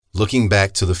Looking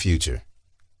back to the future.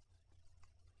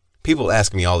 People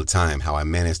ask me all the time how I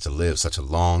managed to live such a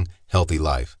long, healthy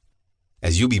life.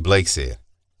 As UB Blake said,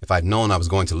 if I'd known I was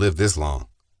going to live this long,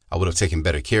 I would have taken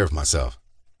better care of myself.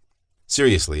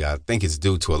 Seriously, I think it's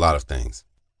due to a lot of things.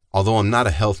 Although I'm not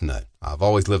a health nut, I've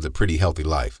always lived a pretty healthy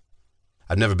life.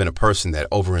 I've never been a person that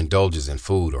overindulges in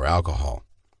food or alcohol,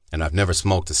 and I've never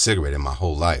smoked a cigarette in my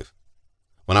whole life.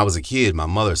 When I was a kid, my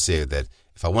mother said that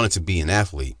if I wanted to be an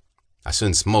athlete, I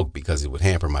shouldn't smoke because it would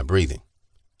hamper my breathing.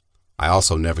 I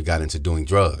also never got into doing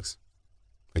drugs.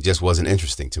 It just wasn't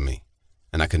interesting to me,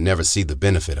 and I could never see the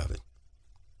benefit of it.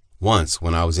 Once,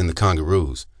 when I was in the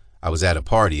Congaroos, I was at a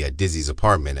party at Dizzy's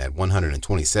apartment at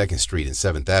 122nd Street and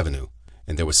 7th Avenue,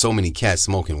 and there were so many cats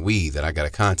smoking weed that I got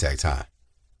a contact high.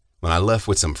 When I left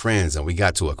with some friends and we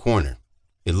got to a corner,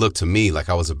 it looked to me like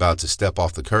I was about to step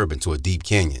off the curb into a deep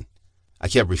canyon. I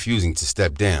kept refusing to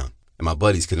step down, and my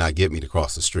buddies could not get me to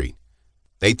cross the street.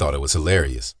 They thought it was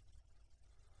hilarious.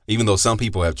 Even though some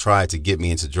people have tried to get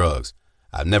me into drugs,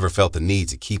 I've never felt the need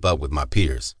to keep up with my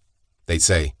peers. They'd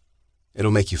say, "It'll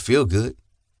make you feel good."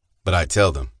 But I'd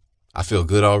tell them, I feel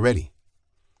good already.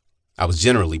 I was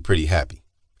generally pretty happy,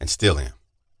 and still am.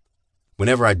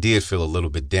 Whenever I did feel a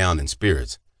little bit down in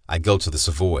spirits, I'd go to the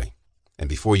Savoy, and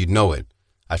before you'd know it,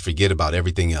 I'd forget about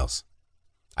everything else.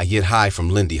 I get high from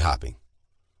Lindy hopping.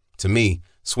 To me,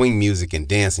 swing music and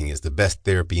dancing is the best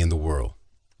therapy in the world.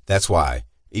 That's why,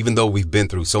 even though we've been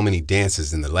through so many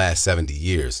dances in the last 70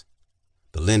 years,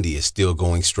 the Lindy is still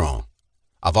going strong.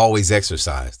 I've always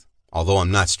exercised, although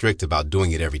I'm not strict about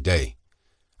doing it every day.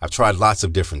 I've tried lots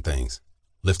of different things: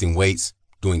 lifting weights,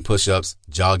 doing push-ups,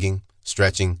 jogging,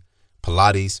 stretching,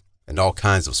 Pilates, and all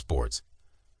kinds of sports.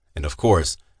 And of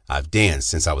course, I've danced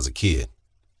since I was a kid.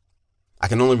 I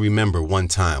can only remember one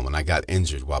time when I got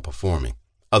injured while performing,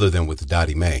 other than with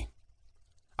Dottie Mae.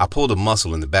 I pulled a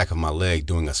muscle in the back of my leg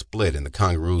doing a split in the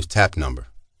Congaroos tap number.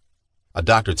 A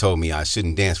doctor told me I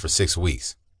shouldn't dance for 6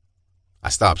 weeks. I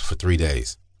stopped for 3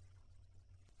 days.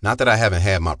 Not that I haven't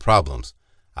had my problems.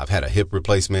 I've had a hip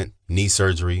replacement, knee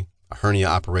surgery, a hernia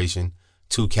operation,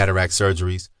 2 cataract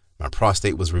surgeries, my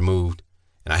prostate was removed,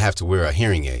 and I have to wear a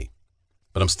hearing aid.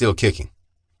 But I'm still kicking,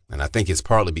 and I think it's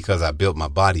partly because I built my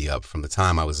body up from the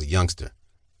time I was a youngster.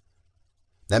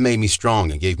 That made me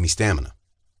strong and gave me stamina,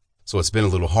 so it's been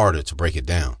a little harder to break it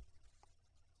down.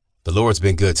 The Lord's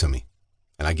been good to me,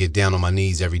 and I get down on my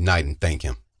knees every night and thank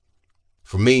Him.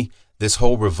 For me, this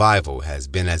whole revival has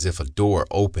been as if a door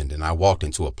opened and I walked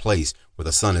into a place where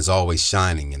the sun is always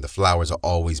shining and the flowers are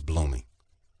always blooming.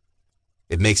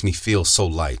 It makes me feel so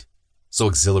light, so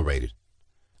exhilarated.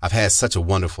 I've had such a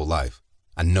wonderful life.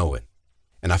 I know it.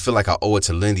 And I feel like I owe it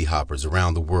to Lindy hoppers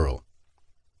around the world.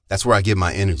 That's where I get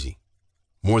my energy.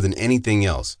 More than anything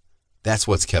else, that's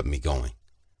what's kept me going.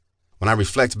 When I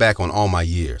reflect back on all my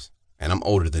years, and I'm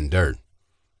older than dirt,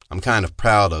 I'm kind of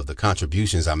proud of the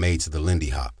contributions I made to the Lindy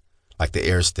hop, like the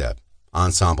air step,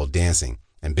 ensemble dancing,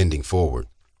 and bending forward.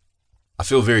 I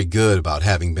feel very good about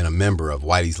having been a member of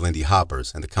Whitey's Lindy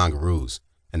Hoppers and the Congaroos,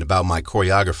 and about my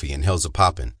choreography in Hell's a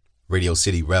Poppin', Radio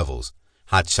City Revels,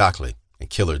 Hot Chocolate, and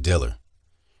Killer Diller,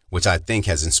 which I think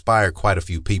has inspired quite a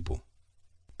few people.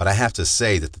 But I have to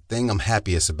say that the thing I'm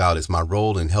happiest about is my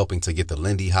role in helping to get the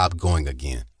Lindy hop going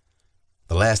again.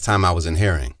 The last time I was in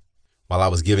Herring, while I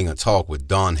was giving a talk with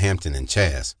Dawn Hampton and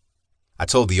Chaz, I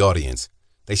told the audience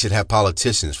they should have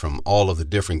politicians from all of the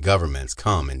different governments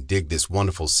come and dig this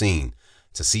wonderful scene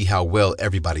to see how well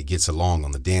everybody gets along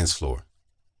on the dance floor.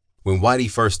 When Whitey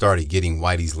first started getting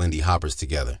Whitey's Lindy Hoppers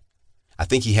together, I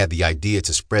think he had the idea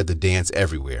to spread the dance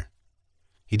everywhere.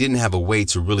 He didn't have a way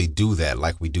to really do that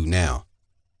like we do now.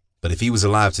 But if he was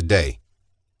alive today,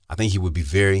 I think he would be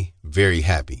very, very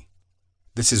happy.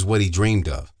 This is what he dreamed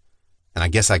of, and I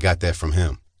guess I got that from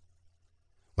him.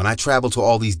 When I travel to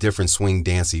all these different swing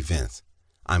dance events,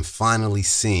 I'm finally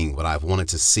seeing what I've wanted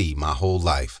to see my whole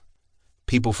life.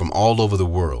 People from all over the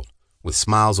world, with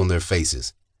smiles on their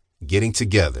faces, getting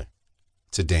together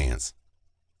to dance.